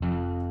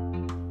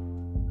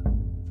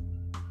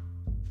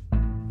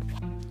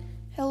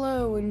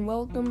Hello and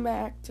welcome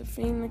back to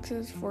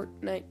Phoenix's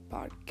Fortnite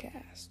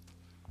podcast.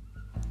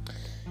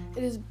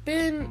 It has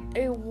been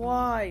a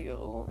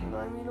while,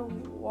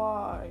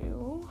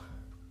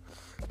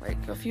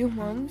 like a few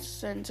months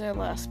since I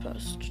last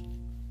posted.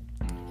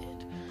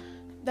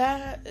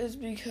 That is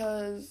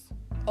because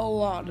a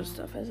lot of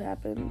stuff has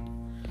happened,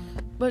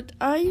 but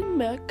I'm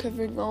back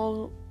covering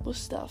all the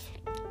stuff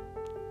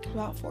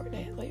about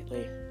Fortnite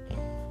lately.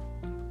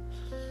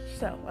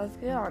 So let's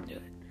get on to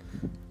it.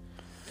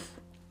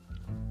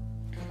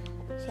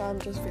 So I'm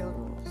just feeling a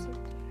little sick today.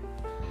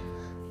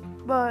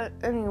 But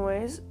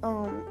anyways,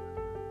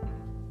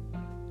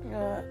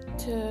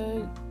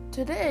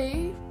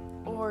 today,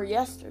 or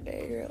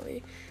yesterday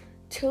really,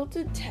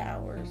 Tilted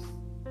Towers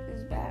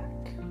is back.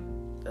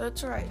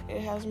 That's right,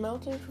 it has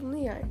melted from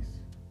the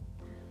ice.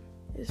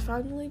 It's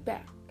finally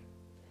back.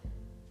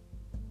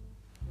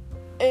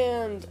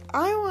 And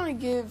I want to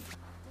give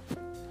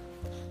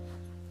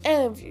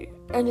any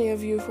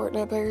of you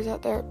Fortnite players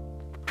out there,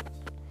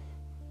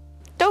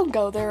 don't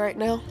go there right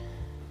now.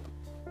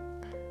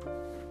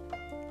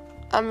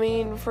 I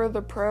mean, for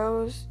the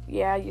pros,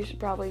 yeah, you should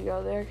probably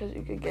go there because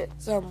you could get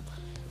some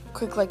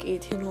quick,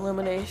 18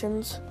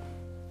 eliminations.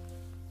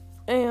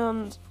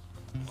 But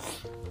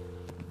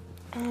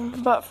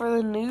for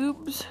the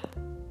noobs,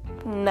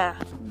 nah,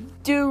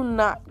 do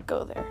not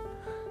go there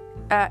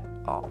at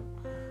all.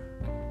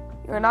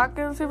 You're not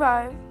gonna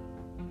survive.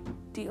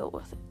 Deal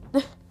with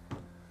it.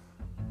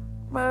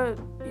 But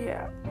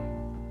yeah.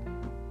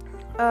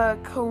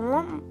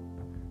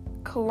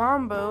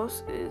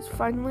 Columbus is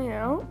finally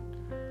out,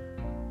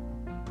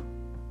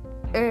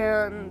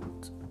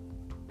 and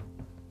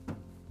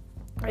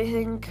I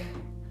think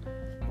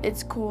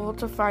it's cool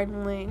to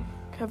finally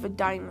have a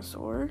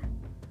dinosaur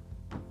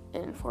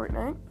in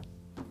Fortnite.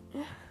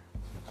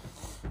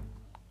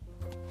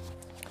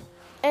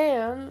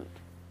 And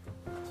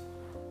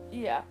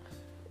yeah,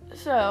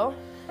 so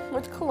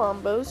with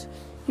Columbus,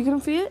 you can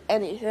feed it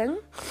anything,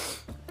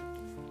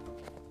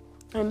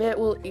 and it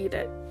will eat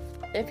it.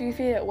 If you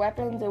feed it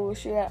weapons, it will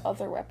shoot at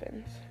other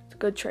weapons. It's a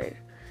good trade.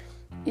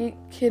 It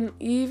can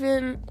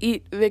even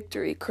eat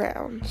victory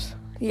crowns.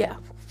 Yeah.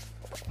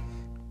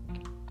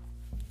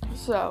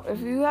 So, if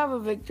you have a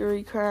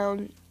victory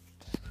crown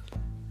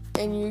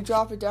and you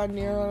drop it down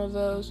near one of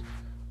those,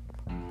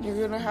 you're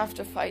gonna have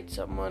to fight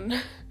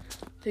someone.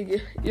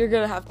 You're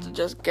gonna have to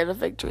just get a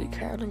victory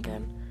crown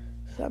again,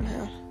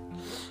 somehow.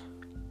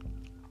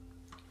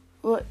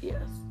 But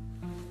yes.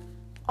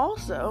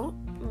 Also,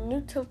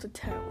 new Tilted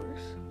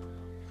Towers.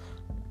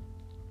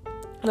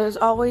 There's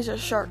always a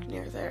shark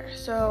near there.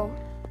 So,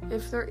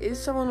 if there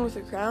is someone with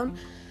a crown,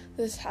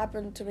 this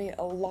happened to me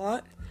a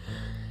lot,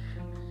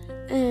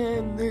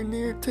 and they're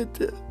near to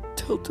the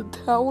Tilted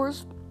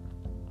Towers,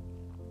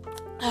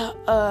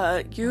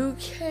 the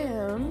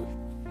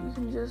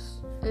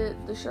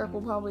shark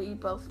will probably eat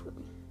both of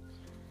them,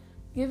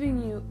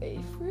 giving you a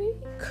free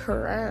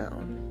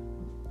crown.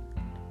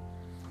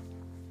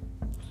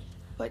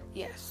 But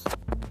yes.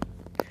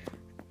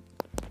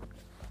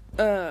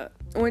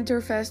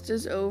 Winterfest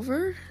is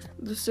over.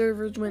 The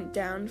servers went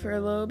down for a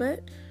little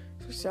bit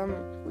for some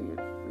weird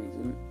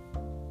reason.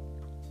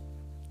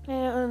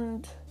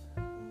 And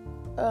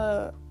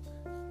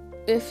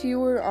if you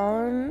were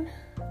on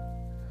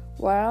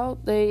WoW,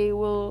 they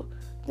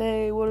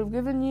would have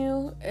given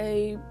you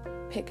a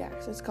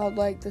pickaxe. It's called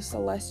the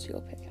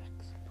Celestial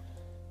Pickaxe.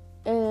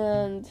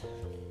 And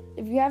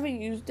if you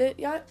haven't used it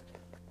yet,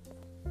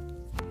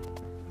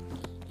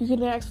 you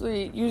can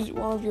actually use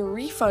one of your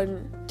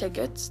refund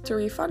tickets to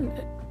refund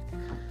it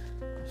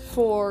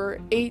for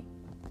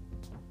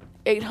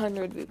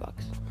 800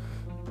 V-Bucks.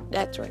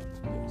 That's right.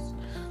 Yes.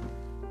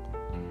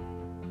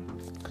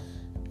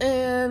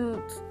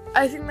 And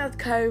I think that's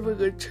kind of a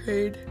good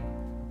trade.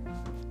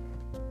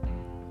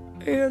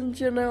 And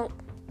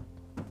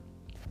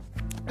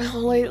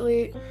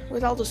lately,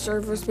 with all the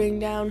servers being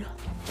down,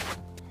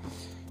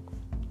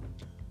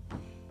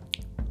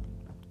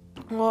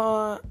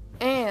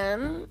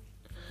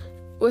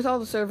 with all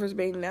the servers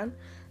being down,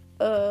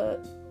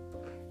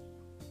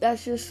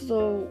 that's just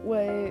the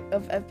way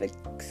of Epic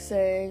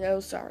saying, oh,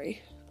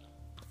 sorry.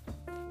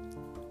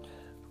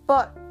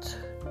 But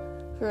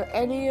for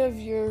any of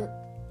the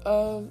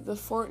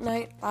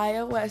Fortnite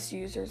iOS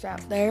users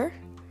out there,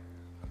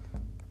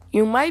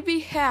 you might be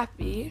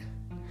happy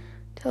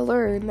to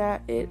learn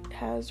that it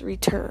has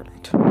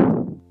returned.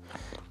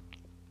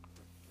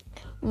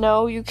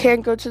 No, you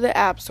can't go to the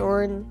App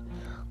Store and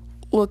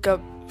look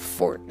up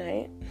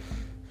Fortnite.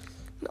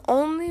 The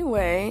only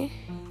way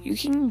you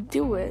can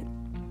do it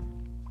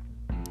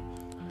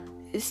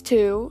is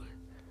to,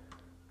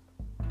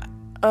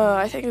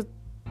 I think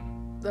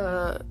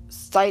the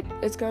site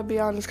it's gonna be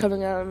on is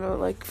coming out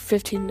in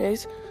 15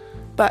 days.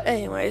 But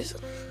anyways,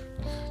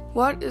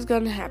 what is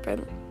gonna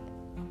happen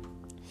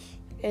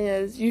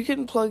is you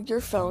can plug your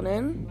phone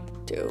in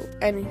to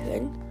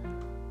anything,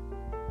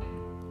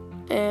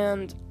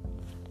 and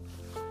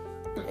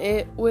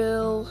it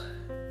will,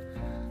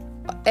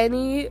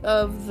 any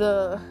of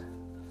the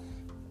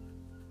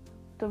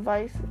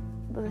device,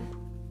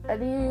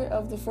 any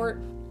of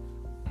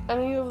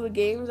the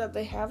games that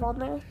they have on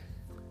there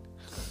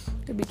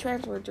can be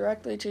transferred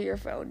directly to your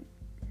phone.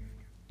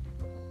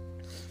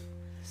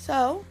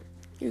 So,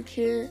 you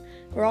can,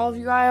 for all of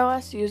you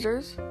iOS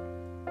users,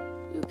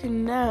 you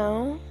can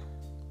now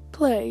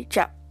play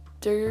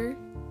Chapter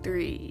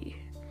 3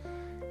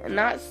 and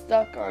not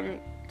stuck on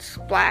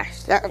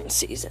Splashdown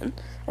season.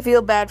 I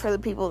feel bad for the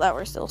people that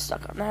were still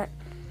stuck on that.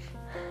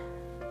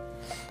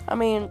 I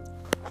mean,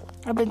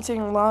 I've been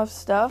seeing a lot of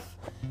stuff.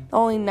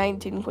 Only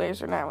 19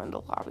 players are now in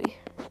the lobby.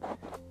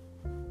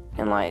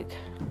 And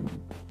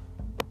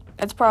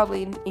it's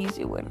probably an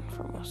easy win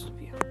for most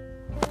of you.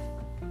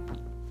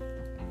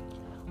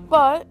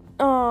 But,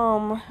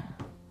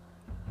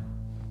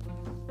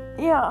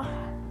 yeah.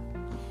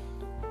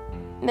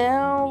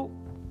 Now,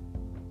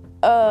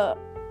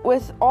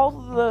 with all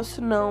the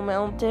snow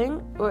melting,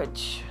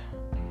 which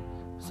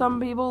some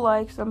people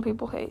like, some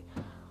people hate,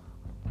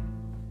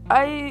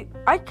 I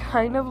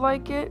kind of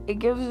like it. It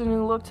gives a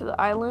new look to the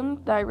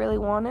island that I really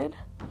wanted.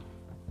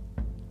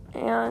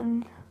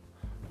 And,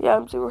 yeah,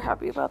 I'm super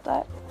happy about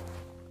that.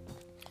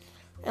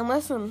 And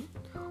listen,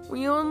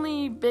 we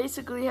only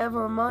basically have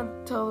a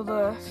month till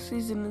the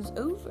season is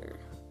over.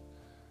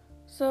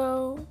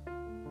 So,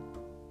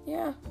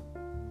 yeah.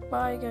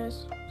 Bye,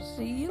 guys.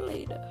 See you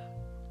later.